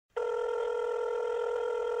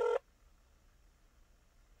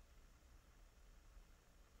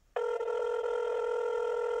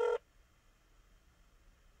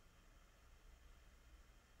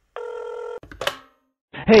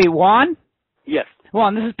Hey, Juan? Yes.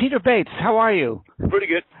 Juan, this is Peter Bates. How are you? Pretty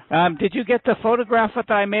good. Did you get the photograph that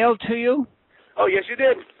I mailed to you? Oh, yes, you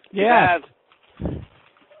did. Yeah.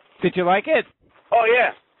 Did you like it? Oh,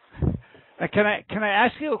 yeah. Can I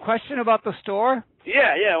ask you a question about the store?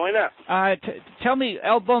 Yeah, why not? Tell me,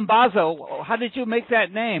 El Bombazo, how did you make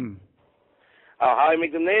that name? How I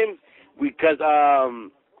make the name? Because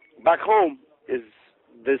back home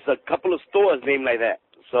there's a couple of stores named like that.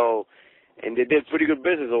 So, and they did pretty good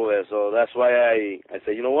business over there. So that's why I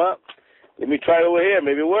said, you know what? Let me try it over here.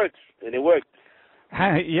 Maybe it works. And it worked.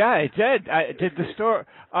 Yeah, it did. Did the store?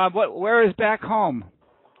 Where is back home?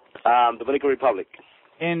 Dominican Republic.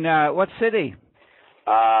 In what city?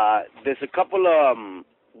 There's a couple.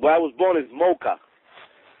 Where I was born is Moca.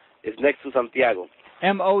 It's next to Santiago.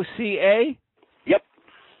 Moca? Yep.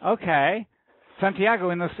 Okay. Santiago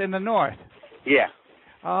in the north. Yeah.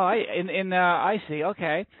 Oh, I see.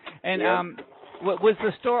 Okay. And yeah. Was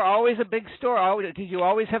the store always a big store? Did you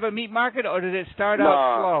always have a meat market, or did it start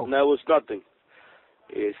out slow? No, it was nothing.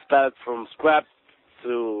 It started from scrap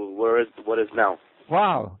to what is now.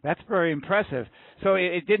 Wow, that's very impressive. So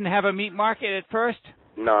it didn't have a meat market at first?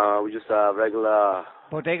 No, we just regular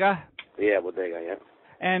bodega. Yeah, bodega. Yeah.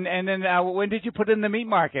 And then when did you put in the meat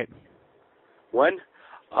market? When?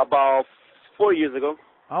 About 4 years ago.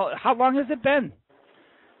 Oh, how long has it been?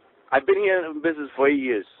 I've been here in business for 8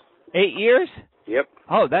 years. 8 years? Yep.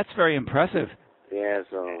 Oh, that's very impressive. Yeah.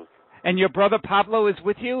 So. And your brother Pablo is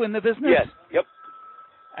with you in the business? Yes. Yep.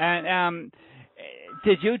 And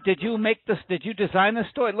did you make this? Did you design the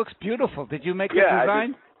store? It looks beautiful. Did you make the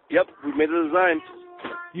design? Yep, we made the design.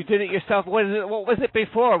 You did it yourself. What was it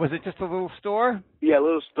before? Was it just a little store? Yeah, a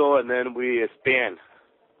little store, and then we expand.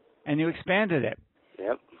 And you expanded it.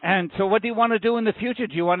 Yep. And so, what do you want to do in the future?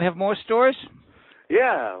 Do you want to have more stores?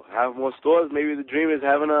 Yeah, have more stores. Maybe the dream is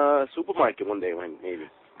having a supermarket one day. Maybe.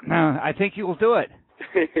 No, I think you will do it.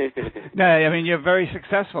 No, I mean you're very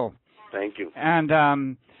successful. Thank you. And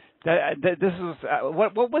this is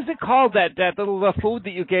what was it called? That little food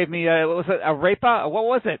that you gave me? Was it arepa? What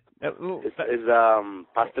was it? It's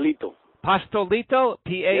pastelito. Pastolito.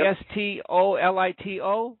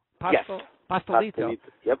 Pastolito. Yes. Pastolito.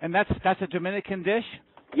 Yep. And that's a Dominican dish.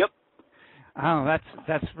 Yep. Oh,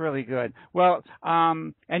 that's really good. Well,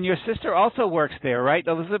 and your sister also works there, right,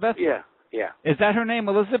 Elizabeth? Yeah. Is that her name,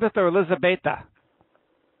 Elizabeth or Elizabeta?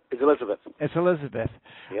 It's Elizabeth. It's Elizabeth.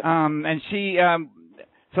 Yep. And she.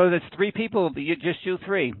 So there's 3 people. Just you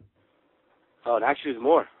 3. Oh, and actually, there's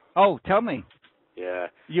more. Oh, tell me. Yeah.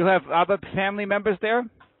 You have other family members there?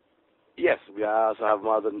 Yes, we also have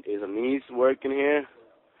a niece working here,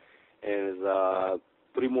 and there's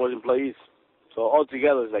 3 more employees. So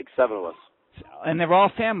altogether, it's like 7 of us. And they're all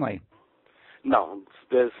family? No,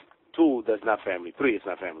 there's 2 that's not family. 3 is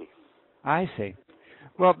not family. I see.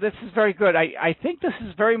 Well, this is very good. I think this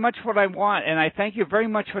is very much what I want, and I thank you very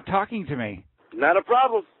much for talking to me. Not a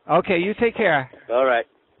problem. Okay, you take care. All right.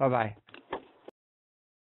 Bye-bye.